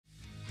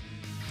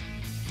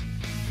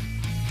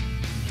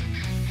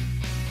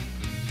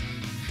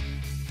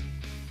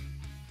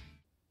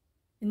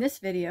this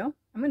video,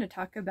 I'm going to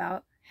talk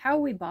about how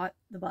we bought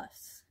the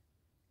bus.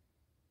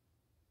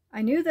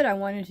 I knew that I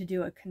wanted to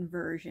do a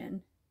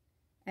conversion,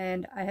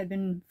 and I had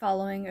been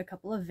following a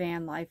couple of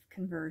van life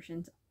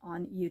conversions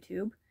on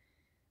YouTube,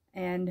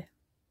 and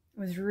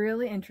was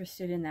really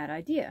interested in that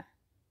idea.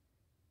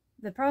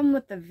 The problem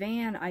with the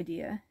van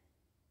idea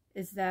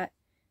is that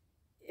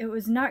it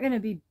was not going to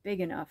be big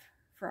enough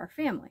for our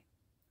family,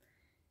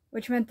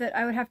 which meant that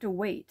I would have to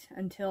wait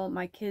until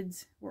my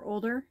kids were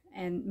older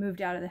and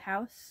moved out of the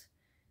house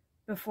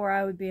before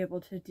I would be able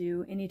to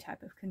do any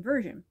type of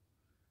conversion.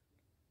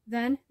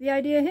 Then the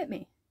idea hit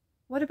me.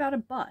 What about a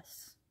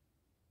bus?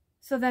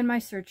 So then my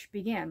search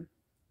began.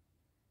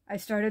 I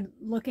started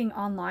looking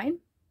online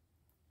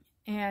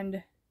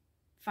and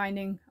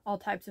finding all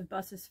types of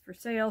buses for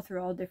sale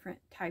through all different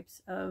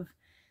types of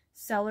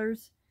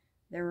sellers.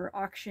 There were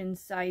auction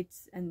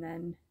sites, and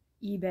then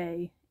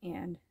eBay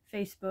and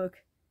Facebook,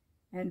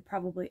 and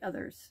probably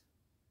others.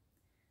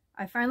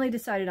 I finally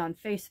decided on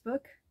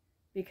Facebook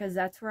because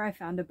that's where I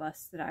found a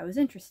bus that I was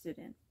interested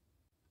in.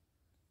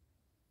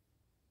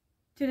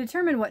 To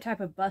determine what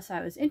type of bus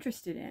I was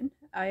interested in,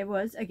 I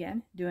was,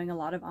 again, doing a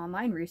lot of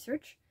online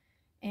research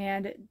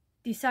and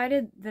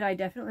decided that I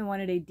definitely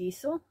wanted a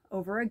diesel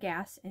over a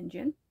gas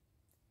engine.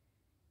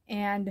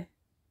 And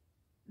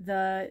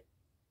the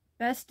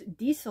best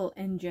diesel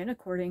engine,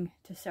 according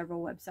to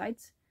several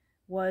websites,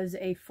 was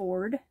a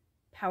Ford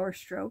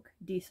Powerstroke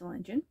diesel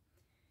engine.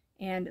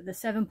 And the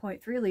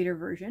 7.3 liter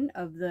version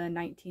of the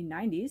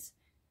 1990s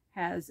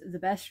has the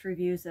best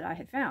reviews that I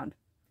had found.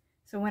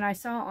 So when I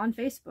saw on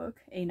Facebook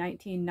a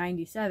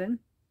 1997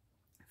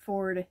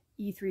 Ford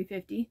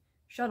E350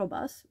 shuttle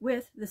bus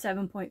with the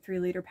 7.3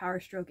 liter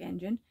Powerstroke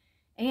engine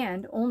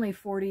and only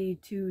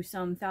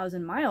 42-some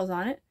thousand miles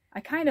on it,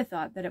 I kind of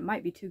thought that it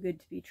might be too good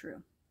to be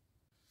true.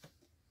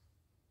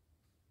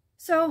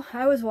 So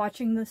I was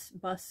watching this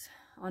bus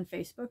on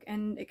Facebook,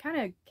 and it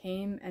kind of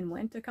came and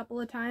went a couple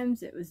of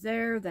times. It was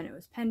there, then it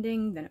was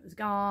pending, then it was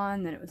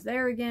gone, then it was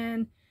there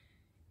again,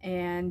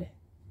 and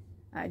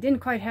I didn't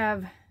quite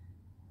have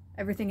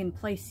everything in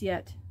place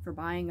yet for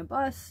buying a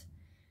bus.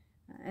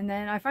 And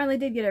then I finally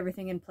did get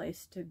everything in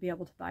place to be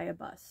able to buy a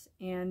bus,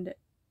 and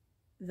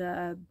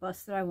the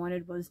bus that I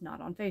wanted was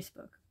not on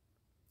Facebook.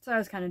 So I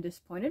was kind of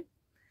disappointed.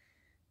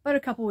 But a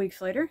couple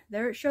weeks later,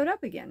 there it showed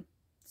up again.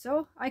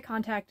 So I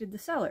contacted the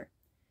seller.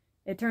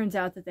 It turns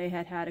out that they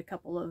had had a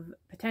couple of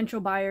potential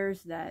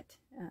buyers that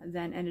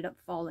then ended up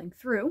falling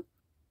through.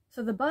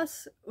 So the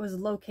bus was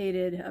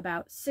located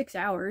about 6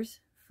 hours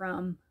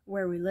from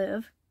where we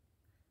live.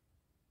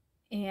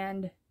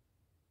 And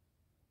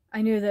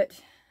I knew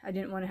that I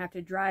didn't want to have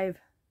to drive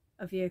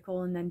a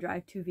vehicle and then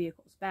drive 2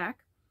 vehicles back.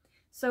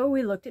 So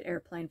we looked at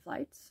airplane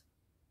flights.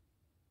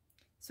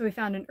 So we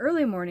found an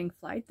early morning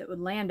flight that would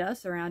land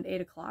us around 8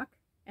 o'clock,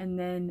 and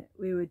then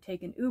we would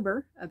take an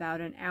Uber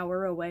about an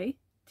hour away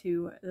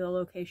to the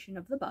location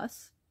of the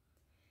bus.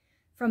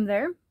 From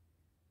there,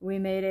 we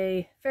made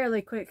a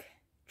fairly quick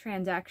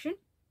transaction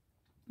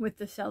with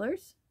the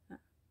sellers,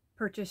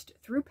 purchased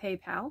through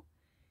PayPal,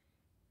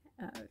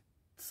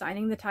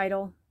 signing the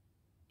title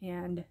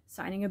and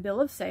signing a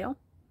bill of sale.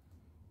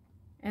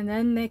 And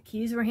then the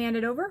keys were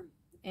handed over,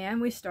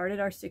 and we started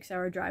our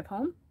 6-hour drive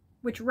home,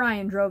 which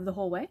Ryan drove the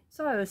whole way,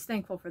 so I was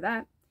thankful for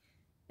that,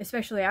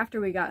 especially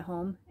after we got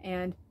home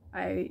and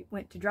I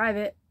went to drive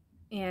it,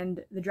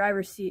 and the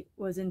driver's seat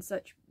was in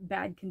such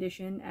bad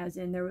condition, as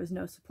in there was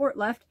no support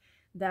left,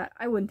 that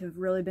I wouldn't have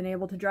really been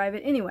able to drive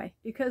it anyway,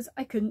 because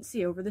I couldn't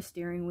see over the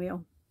steering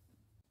wheel.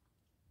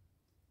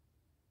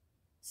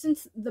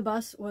 Since the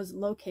bus was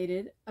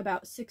located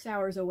about 6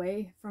 hours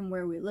away from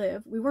where we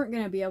live, we weren't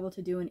going to be able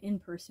to do an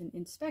in-person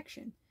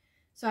inspection.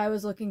 So I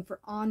was looking for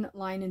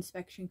online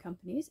inspection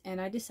companies,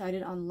 and I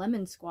decided on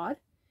Lemon Squad.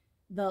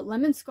 The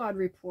Lemon Squad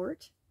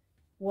report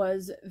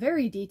was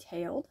very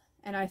detailed,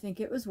 and I think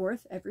it was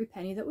worth every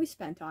penny that we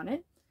spent on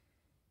it.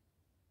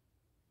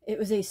 It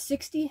was a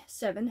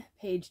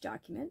 67-page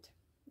document.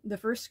 The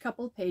first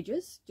couple of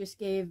pages just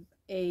gave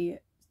a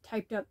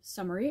typed-up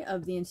summary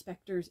of the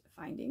inspector's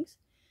findings,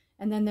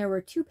 and then there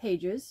were 2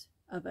 pages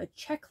of a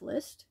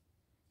checklist,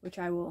 which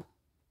I will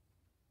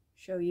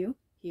show you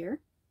here.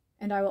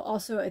 And I will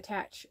also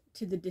attach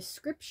to the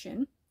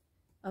description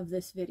of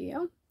this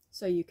video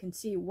so you can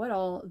see what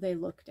all they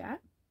looked at.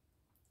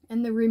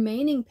 And the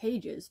remaining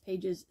pages,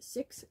 pages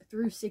 6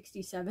 through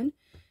 67,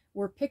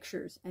 were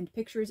pictures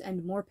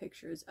and more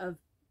pictures of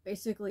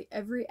basically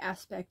every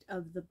aspect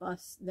of the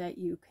bus that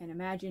you can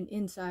imagine,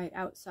 inside,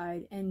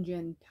 outside,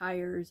 engine,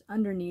 tires,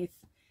 underneath,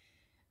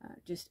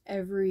 just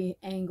every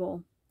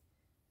angle.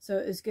 So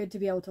it was good to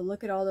be able to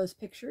look at all those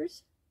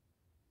pictures.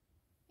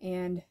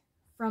 And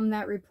from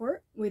that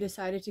report, we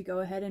decided to go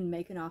ahead and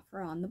make an offer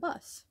on the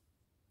bus.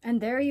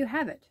 And there you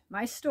have it,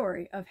 my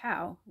story of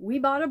how we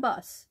bought a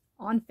bus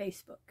on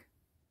Facebook.